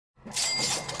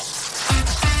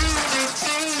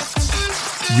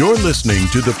You're listening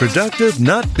to the Productive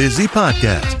Not Busy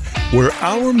podcast, where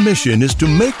our mission is to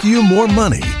make you more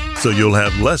money so you'll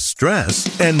have less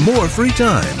stress and more free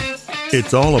time.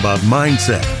 It's all about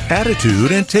mindset,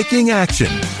 attitude, and taking action.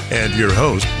 And your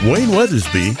host, Wayne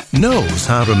Weathersby, knows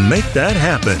how to make that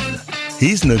happen.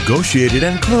 He's negotiated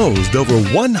and closed over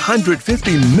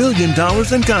 $150 million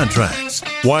in contracts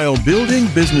while building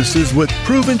businesses with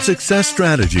proven success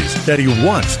strategies that he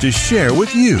wants to share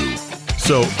with you.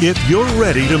 So if you're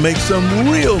ready to make some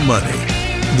real money,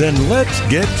 then let's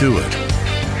get to it.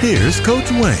 Here's Coach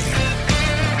Wayne.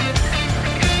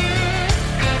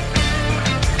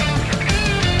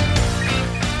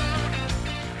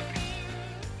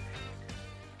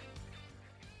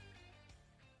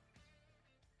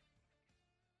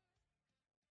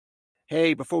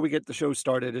 Hey, before we get the show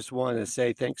started, I just want to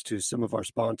say thanks to some of our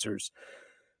sponsors.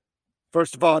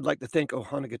 First of all, I'd like to thank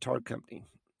Ohana Guitar Company.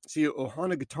 See,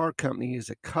 Ohana Guitar Company is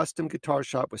a custom guitar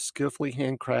shop with skillfully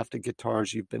handcrafted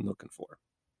guitars you've been looking for.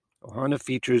 Ohana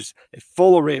features a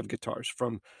full array of guitars,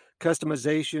 from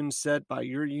customization set by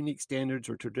your unique standards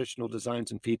or traditional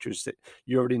designs and features that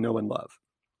you already know and love.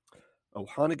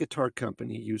 Ohana Guitar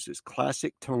Company uses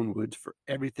classic tone woods for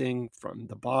everything from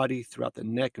the body throughout the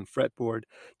neck and fretboard.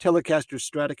 Telecaster,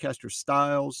 Stratocaster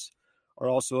styles are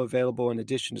also available in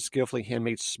addition to skillfully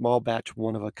handmade small batch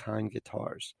one-of-a-kind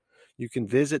guitars. You can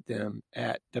visit them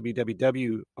at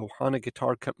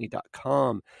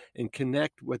www.ohanaguitarcompany.com and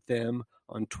connect with them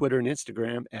on Twitter and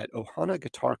Instagram at Ohana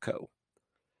Guitar Co.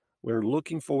 We're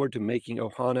looking forward to making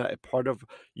Ohana a part of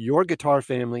your guitar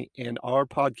family and our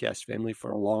podcast family for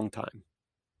a long time.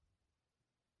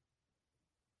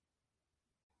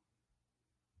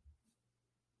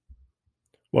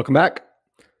 Welcome back.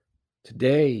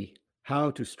 Today, how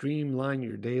to streamline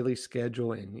your daily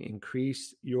schedule and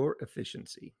increase your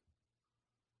efficiency.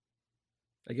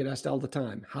 I get asked all the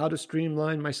time, how to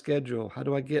streamline my schedule? How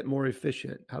do I get more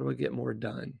efficient? How do I get more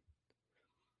done?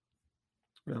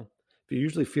 Well, if you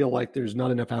usually feel like there's not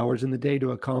enough hours in the day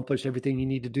to accomplish everything you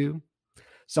need to do,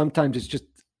 sometimes it's just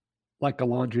like a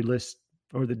laundry list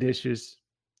or the dishes.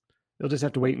 You'll just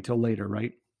have to wait until later,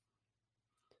 right?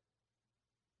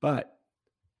 But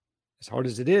as hard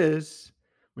as it is,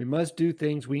 we must do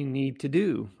things we need to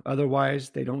do.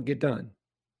 Otherwise, they don't get done.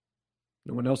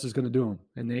 No one else is going to do them,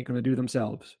 and they ain't going to do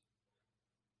themselves.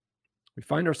 We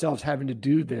find ourselves having to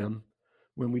do them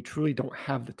when we truly don't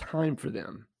have the time for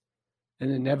them.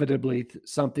 And inevitably,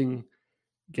 something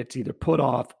gets either put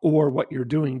off or what you're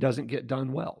doing doesn't get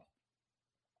done well.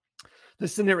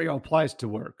 This scenario applies to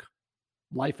work,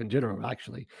 life in general,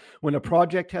 actually. When a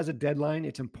project has a deadline,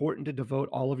 it's important to devote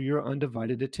all of your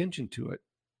undivided attention to it,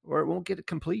 or it won't get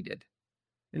completed.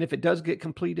 And if it does get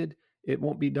completed, it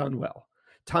won't be done well.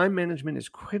 Time management is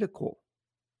critical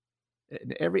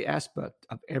in every aspect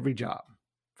of every job,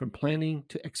 from planning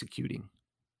to executing.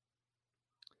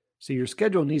 So your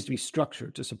schedule needs to be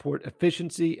structured to support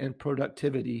efficiency and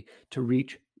productivity to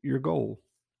reach your goal.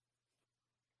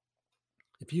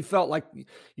 If you felt like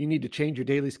you need to change your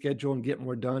daily schedule and get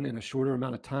more done in a shorter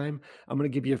amount of time, I'm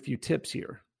going to give you a few tips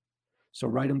here. So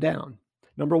write them down.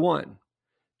 Number one,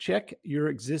 check your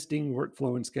existing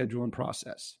workflow and schedule and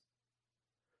process.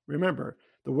 Remember,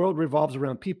 the world revolves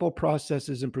around people,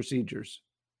 processes, and procedures.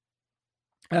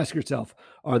 Ask yourself,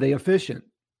 are they efficient?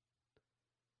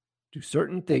 Do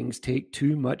certain things take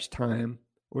too much time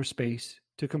or space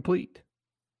to complete?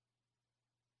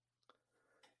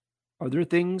 Are there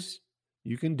things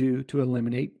you can do to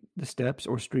eliminate the steps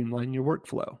or streamline your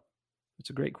workflow?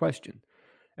 That's a great question.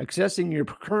 Accessing your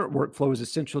current workflow is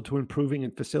essential to improving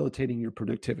and facilitating your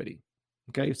productivity.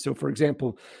 Okay, so for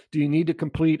example, do you need to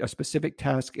complete a specific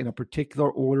task in a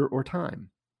particular order or time?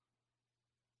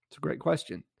 It's a great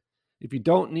question. If you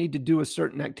don't need to do a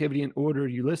certain activity in order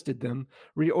you listed them,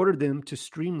 reorder them to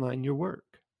streamline your work.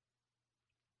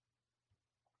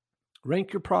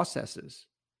 Rank your processes.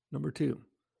 Number two,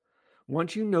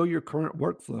 once you know your current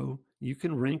workflow, you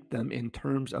can rank them in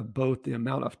terms of both the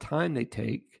amount of time they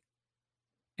take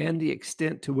and the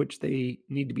extent to which they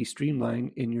need to be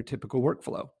streamlined in your typical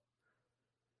workflow.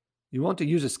 You want to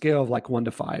use a scale of like 1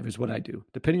 to 5 is what I do.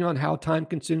 Depending on how time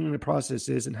consuming the process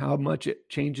is and how much it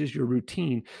changes your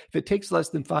routine, if it takes less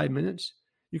than 5 minutes,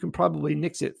 you can probably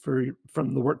nix it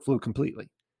from the workflow completely.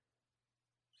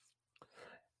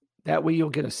 That way you'll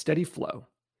get a steady flow.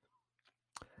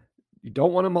 You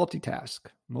don't want to multitask.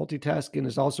 Multitasking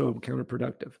is also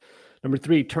counterproductive. Number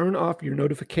 3, turn off your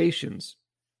notifications.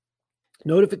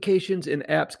 Notifications in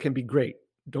apps can be great.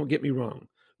 Don't get me wrong.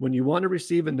 When you want to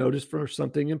receive a notice for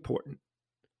something important,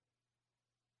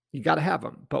 You got to have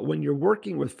them. But when you're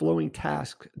working with flowing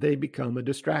tasks, they become a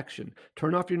distraction.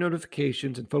 Turn off your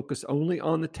notifications and focus only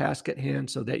on the task at hand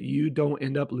so that you don't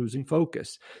end up losing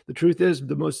focus. The truth is,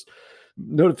 the most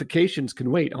notifications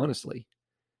can wait, honestly.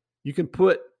 You can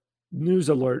put news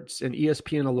alerts and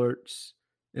ESPN alerts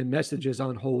and messages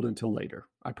on hold until later.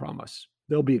 I promise.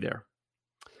 They'll be there.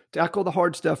 Tackle the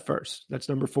hard stuff first. That's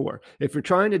number 4. If you're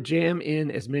trying to jam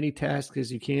in as many tasks as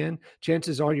you can,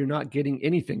 chances are you're not getting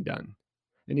anything done.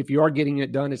 And if you are getting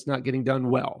it done, it's not getting done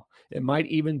well. It might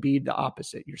even be the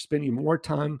opposite. You're spending more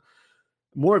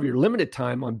of your limited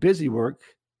time on busy work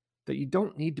that you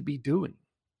don't need to be doing.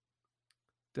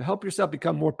 To help yourself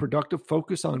become more productive,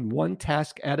 focus on one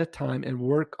task at a time and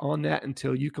work on that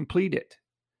until you complete it.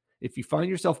 If you find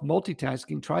yourself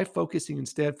multitasking, try focusing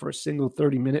instead for a single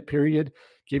 30-minute period.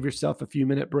 Give yourself a few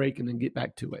minute break and then get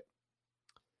back to it.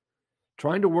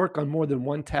 Trying to work on more than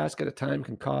one task at a time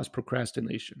can cause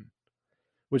procrastination,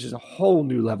 which is a whole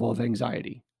new level of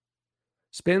anxiety.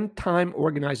 Spend time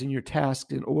organizing your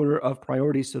tasks in order of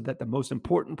priority so that the most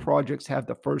important projects have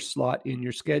the first slot in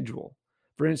your schedule.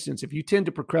 For instance, if you tend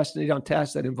to procrastinate on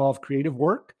tasks that involve creative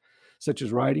work, such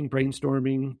as writing,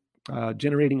 brainstorming,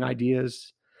 generating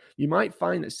ideas, you might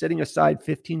find that setting aside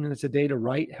 15 minutes a day to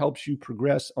write helps you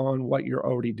progress on what you're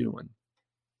already doing.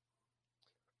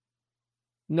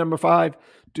 Number 5,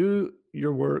 do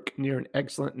your work near an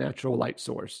excellent natural light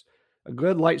source. A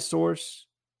good light source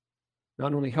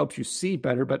not only helps you see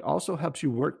better, but also helps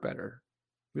you work better.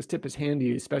 This tip is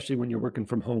handy, especially when you're working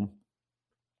from home.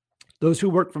 Those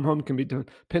who work from home can be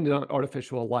dependent on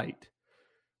artificial light,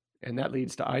 and that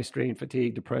leads to eye strain,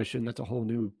 fatigue, depression. That's a whole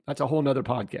nother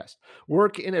podcast.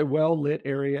 Work in a well-lit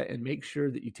area and make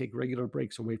sure that you take regular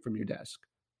breaks away from your desk.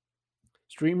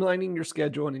 Streamlining your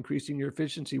schedule and increasing your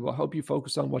efficiency will help you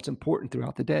focus on what's important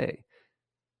throughout the day.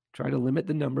 Try to limit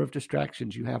the number of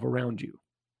distractions you have around you.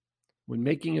 When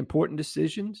making important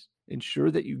decisions,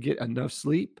 ensure that you get enough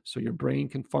sleep so your brain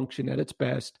can function at its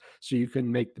best so you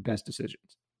can make the best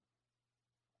decisions.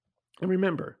 And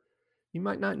remember, you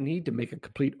might not need to make a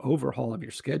complete overhaul of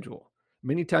your schedule.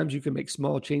 Many times you can make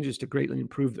small changes to greatly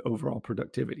improve the overall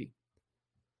productivity.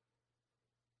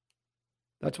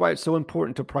 That's why it's so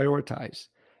important to prioritize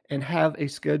and have a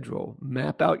schedule.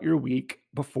 Map out your week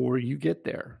before you get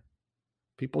there.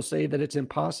 People say that it's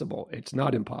impossible. It's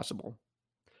not impossible.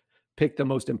 Pick the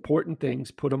most important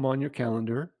things, put them on your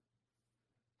calendar.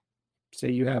 Say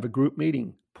you have a group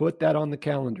meeting, put that on the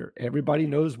calendar. Everybody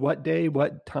knows what day,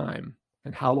 what time,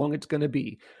 and how long it's going to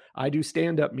be. I do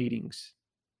stand-up meetings,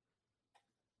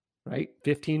 right?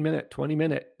 15-minute,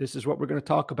 20-minute. This is what we're going to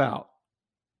talk about.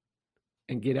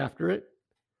 And get after it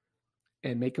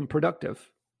and make them productive.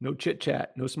 No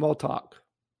chit-chat, no small talk.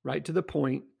 Right to the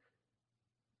point.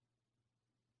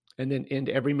 And then end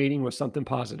every meeting with something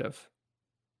positive.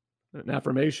 An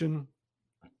affirmation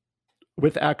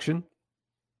with action.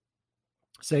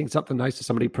 Saying something nice to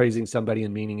somebody, praising somebody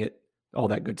and meaning it. All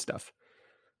that good stuff.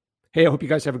 Hey, I hope you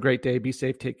guys have a great day. Be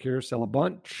safe, take care, sell a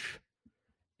bunch,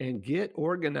 and get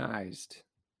organized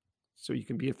so you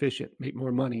can be efficient, make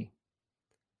more money,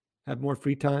 have more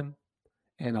free time,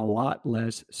 and a lot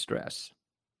less stress.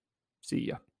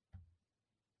 See ya.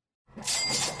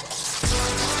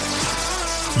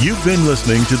 You've been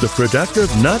listening to the Productive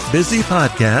Not Busy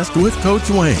podcast with Coach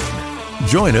Wayne.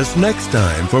 Join us next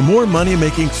time for more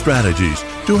money-making strategies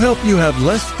to help you have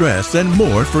less stress and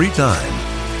more free time.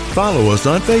 Follow us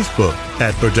on Facebook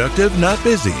at Productive Not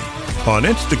Busy, on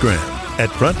Instagram at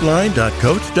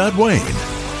frontline.coach.wayne,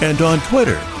 and on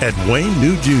Twitter at Wayne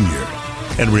New Jr.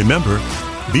 And remember,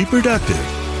 be productive,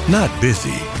 not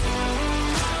busy.